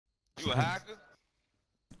You a hacker?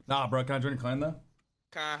 Nah, bro. Can I join your clan though?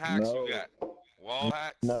 Kind of hacks No. you got? Wall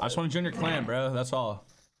hacks? No. I just want to join your clan, bro. That's all.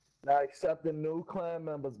 Not accepting new clan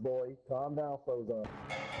members, boy. Calm down, Frozone.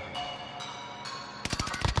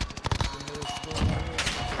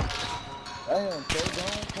 Damn,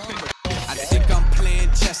 Frozone, calm the I think I'm playing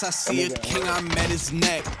chess, I see a king, I'm at his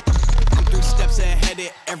neck. I'm 3 steps ahead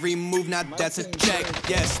of every move, now that's a check.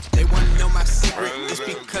 Yes, they wanna know my secret, it's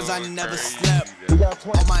because I never slept.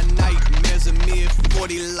 All my nightmares of me at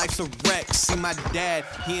 40, life's a wreck. See my dad,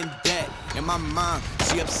 he in debt, and my mom,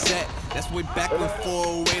 she upset. That's way back when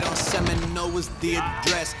 408 on Seminole was the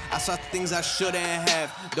address. I saw things I shouldn't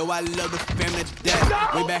have, though I love the family to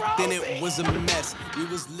death. Way back then it was a mess, we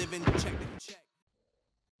was living check to check.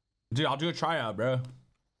 Dude, I'll do a tryout, bro.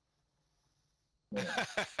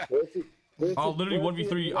 I'll literally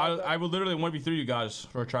 1v3. I will literally 1v3 you guys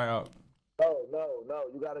for a tryout. No.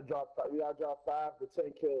 You gotta drop 5 to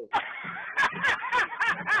 10 kills.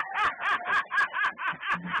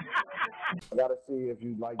 I gotta see if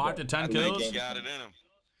you like 5 to 10 I kills? think he got it in him.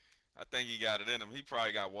 I think he got it in him. He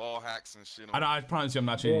probably got wall hacks and shit. I promise you I'm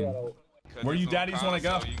not cheating. Where you daddies want to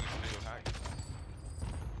go?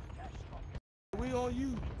 We on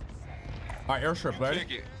you. All right, airstrip, ready?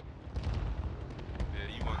 Yeah,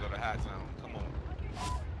 you want to go to Hot Zone. Come on.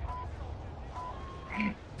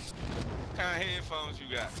 What kind of headphones you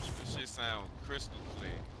got? This shit sound crystal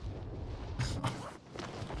clear.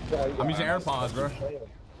 I'm using AirPods, bro.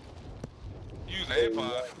 You use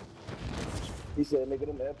AirPods? He said, nigga,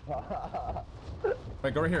 them AirPods.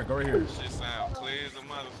 Wait, go right here. Go right here. This shit sound clear as a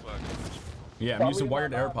motherfucker. Yeah, I'm using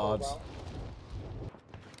wired AirPods.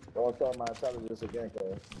 Don't tell my intelligence again,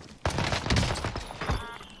 cuz.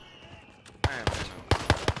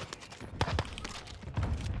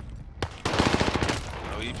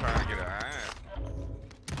 Oh, he trying to get a iron.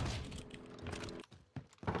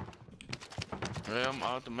 Yeah, I'm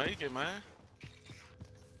out to make it, man.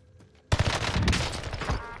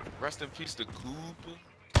 Rest in peace to Cooper.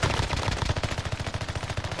 I'm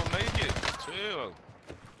gonna make it. Chill.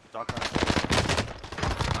 My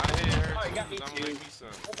head hurts. I'm gonna make me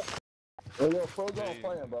some. Hey, yo, Frozone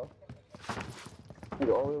playing, bro.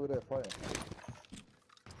 You all the way over there playing.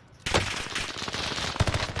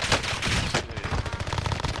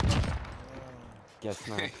 Guess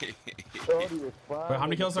not. Wait, how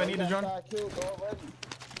many kills do I need to join?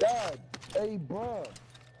 God, hey, bro.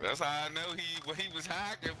 That's how I know he was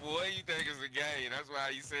hacking, boy. You think it's a game. That's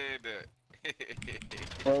why he said that.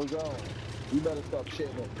 Frozone, you better stop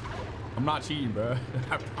cheating. I'm not cheating, bro.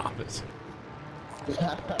 I promise. You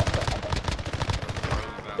died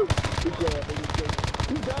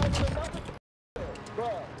for nothing,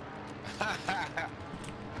 bro.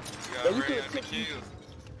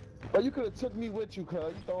 But you could have took me with you,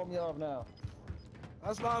 cuz. You throwing me off now.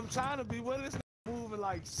 That's what I'm trying to be. What is moving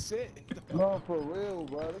like shit? No, for real,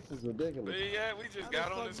 bro. This is ridiculous. But yeah, we just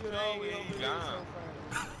got on the screen and he gone.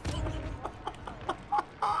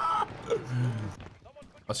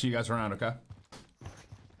 I'll see you guys around, okay?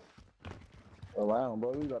 Around,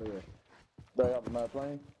 bro. We gotta get. Stay up in my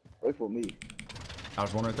plane. Wait for me. I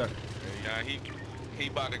was one right there. Yeah, he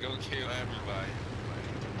about to go kill everybody.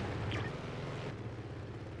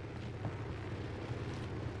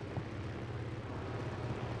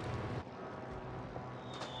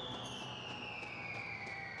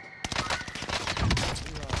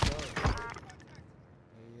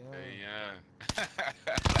 Hey, yeah.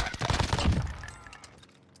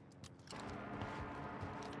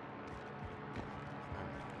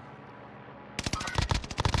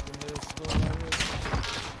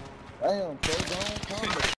 Damn, Frozone, calm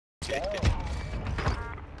down.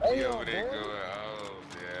 He over there going, oh,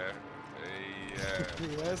 yeah. Hey,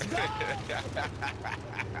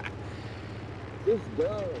 It's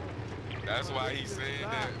done. That's why he said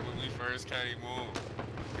that when we first came on.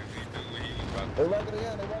 Because he knew what he was about to They rock it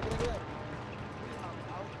again, they rock it again.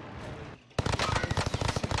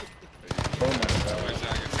 Oh my I god. wish I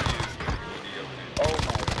could see his nigga when he over there. Oh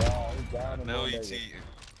my god, he's down I in know one he nigga. cheating.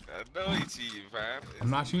 I know he cheating, fam. I'm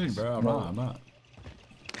not cheating, bro. I'm not.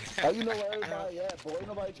 How you know where everybody at, boy? Ain't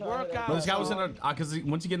nobody trying Work to out. But this guy was in a, cause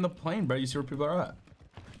once you get in the plane, bro, you see where people are at.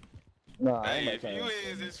 Nah, Hey, ain't if nobody you trying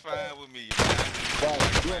is, to. it's fine with me.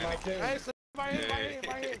 Right, you on my team. Hey, so right here. It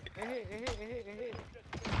Hit.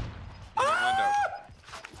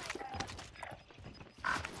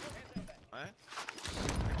 What?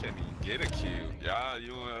 I can't even get a kill. Y'all,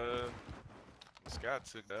 you Scott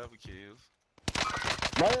took the other kills.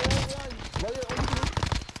 Right here.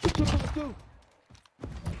 It's 2 for 2.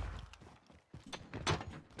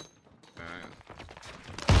 Damn.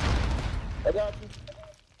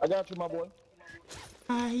 I got you, my boy.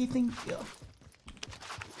 I think.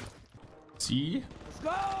 See? Let's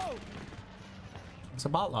go! It's a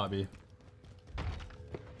bot lobby.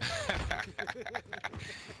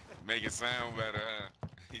 Make it sound better, huh?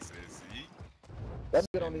 He said, see? That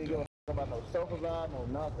nigga don't even give a fuck about no self-revive, no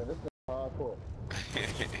nothing. This is hardcore.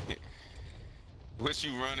 What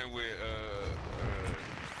you running with,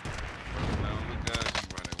 no, what guns you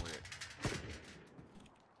running with?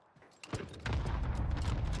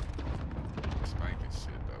 Spanking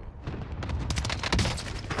shit, though.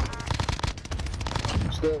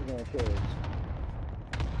 Still getting kills.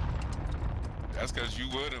 That's cause you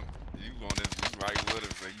with him. You on this, you right with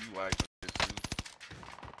him, so you like it too.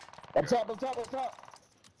 Up top, up top, up top.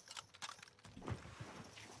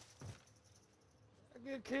 I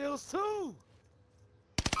get kills too.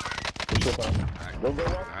 I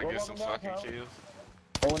get some fucking kills.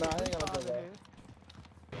 Oh, nah, hang on, Out of here.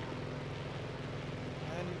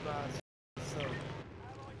 Anybody. So.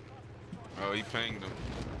 Oh, he pinged him.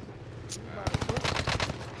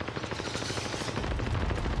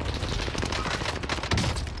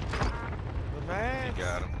 Man. He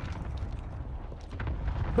got him.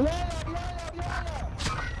 Blow!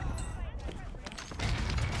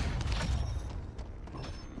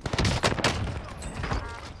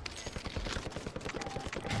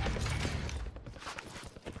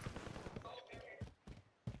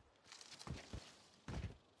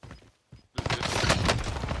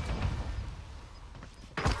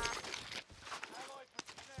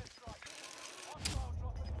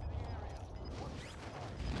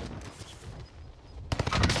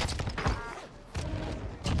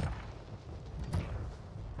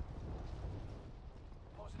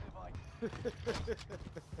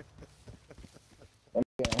 I'm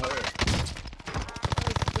getting hurt.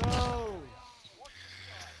 Let's go.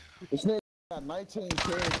 This nigga got 19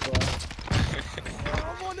 kills, bro.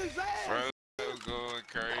 I'm on his ass. Bro, going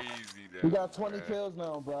crazy though. He got 20 kills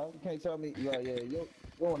now, bro. You can't tell me, yeah, you're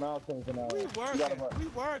doing all things now. We working. We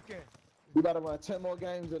working. You gotta run 10 more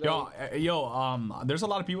games today. There's a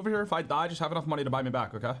lot of people over here. If I die, just have enough money to buy me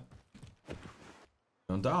back, okay?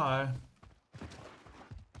 Don't die.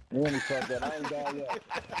 You ain't fucked that. I ain't died yet.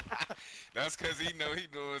 That's cause he know he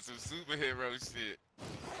doing some superhero shit.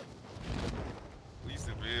 We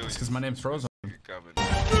civilians. It's because my name's Frozone. Coming.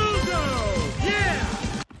 Frozone! Yeah!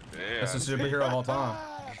 That's the superhero of all time.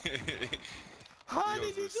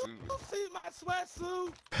 Honey, did you see my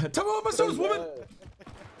sweatsuit? Tell me what my suit's, woman!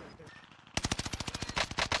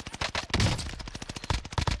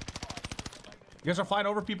 You guys are flying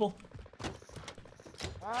over people?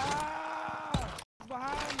 Ah!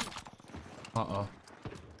 Behind me. Uh-oh.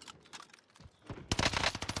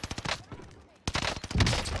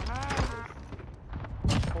 Behind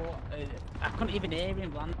me. Oh, I couldn't even hear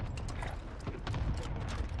him land.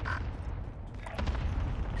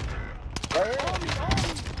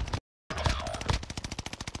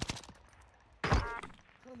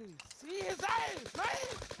 Couldn't even see his ass, man!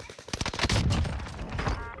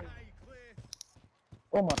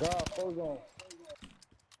 Oh my God, Frozone.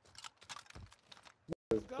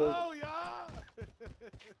 Let's go, y'all!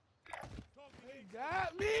 He got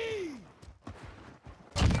me!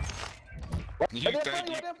 You Right think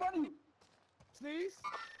in front of you. Sneeze?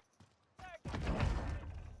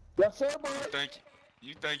 Yes, sir, boy.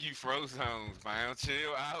 you think you Frozone, man?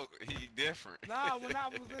 Chill out. He different. Nah, when I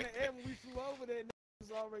was in the air, when we flew over there,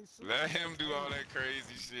 was already Let him do all that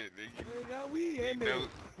crazy shit, nigga. Nigga, we in there.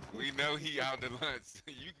 We know he out to lunch.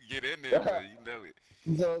 You can get in there, but you know it.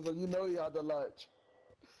 So you know you out to lunch.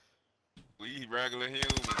 We regular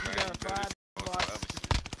humans, man. got You know five this on some bucks. other shit.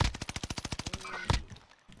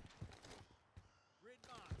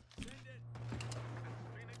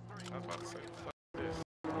 I was about to say, fuck this.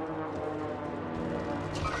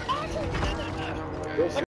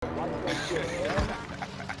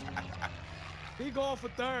 He going for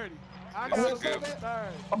 30. I This got is him good. for 30.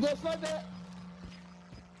 I'm just like that.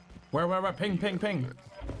 Where? Ping.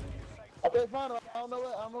 Okay, fine. I don't know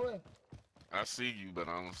it. I see you, but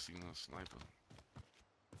I don't see no sniper.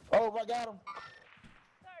 Oh, I got him.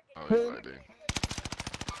 Oh, he's right there.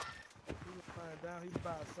 He was flying down. He's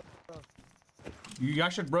by himself. You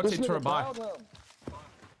guys should rotate to a buy.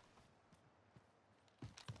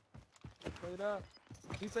 Straight up.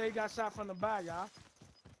 He said he got shot from the back, y'all.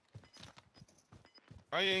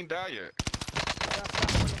 I ain't died yet. He got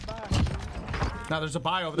shot from the back. Now there's a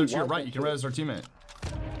buy over there to your right. You can res our teammate.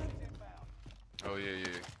 Oh, yeah.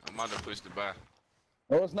 I'm about to push the buy.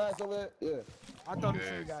 Oh, it's nice over there. Yeah. I thought he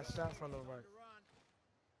said he got shot from the right.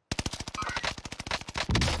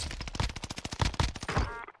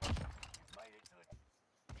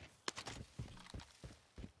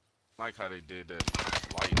 like how they did that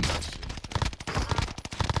light and that shit.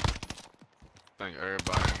 I think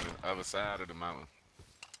everybody on the other side of the mountain.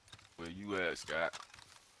 Where you at, Scott?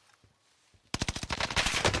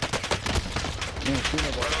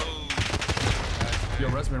 Bro. Yo,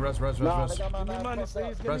 res me, res. Give me money,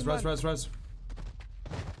 please. Give me money. Res.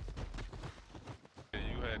 Yeah,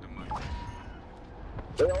 you had the money.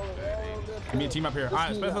 Give me a team up here. Alright,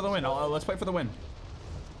 let's play for the win. Let's play for the win.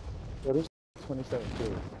 Yo, this 27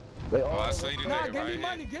 too. Oh, I see the Nah, nigga give right me here.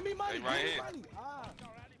 money. Give me money. They Give right me here. money. Ah,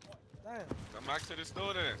 damn. Come back to the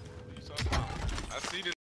store then. What you talking about? I see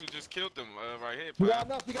the who just killed them right here. You got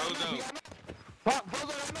enough, you got enough, Frozone. you got enough. Frozone,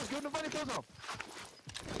 got enough. Give him the money, Frozone.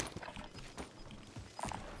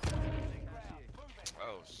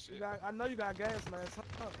 Oh shit. I know you got gas, man.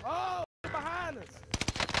 Oh, behind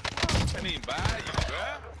us. Can't even buy you,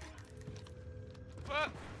 bruh. What?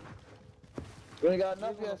 You ain't got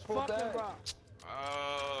enough yet, it's full Fucking time. rock.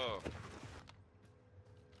 Oh.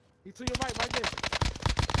 He to your right there.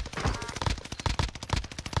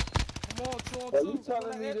 Come on, 2 on 2. Bro, you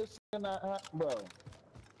telling me this shit not hot, bro?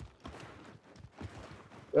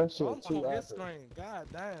 That shit I'm too on his accurate. screen. God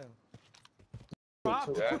damn.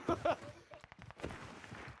 Yeah.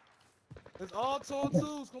 It's all 2 on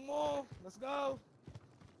 2s. Come on. Let's go.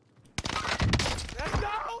 Let's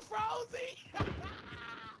go, Frozy.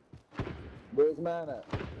 Where's man at?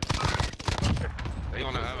 They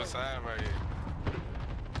on the other side right here.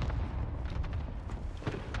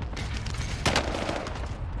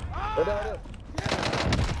 What that is?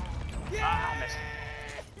 Yeah.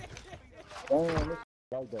 Damn, this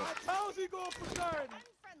like that. I told you going for 30.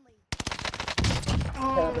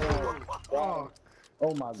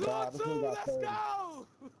 Oh my 2 god, on this 2. nigga got Let's 30. go.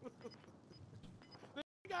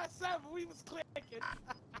 We got 7. We was clicking.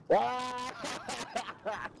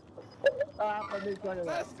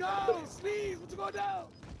 Let's go. Sneeze. What you gonna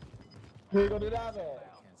do? He gonna do that there.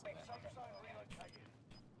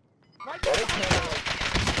 Right there.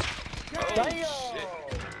 Oh shit.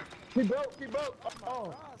 He broke.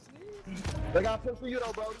 Oh. They got put for you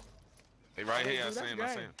though, bro. They right here. I see him.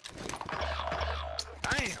 Damn.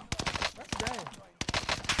 That's game.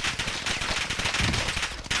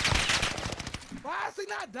 Why is he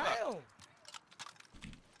not down?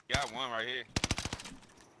 Got one right here.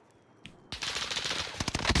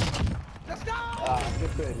 Let's go! Good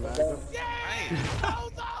thing, man. Yeah!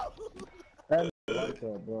 Frozone! That like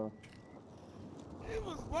that, bro. It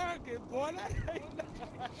was working, boy. That ain't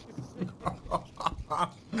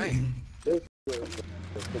Hey. This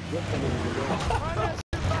is the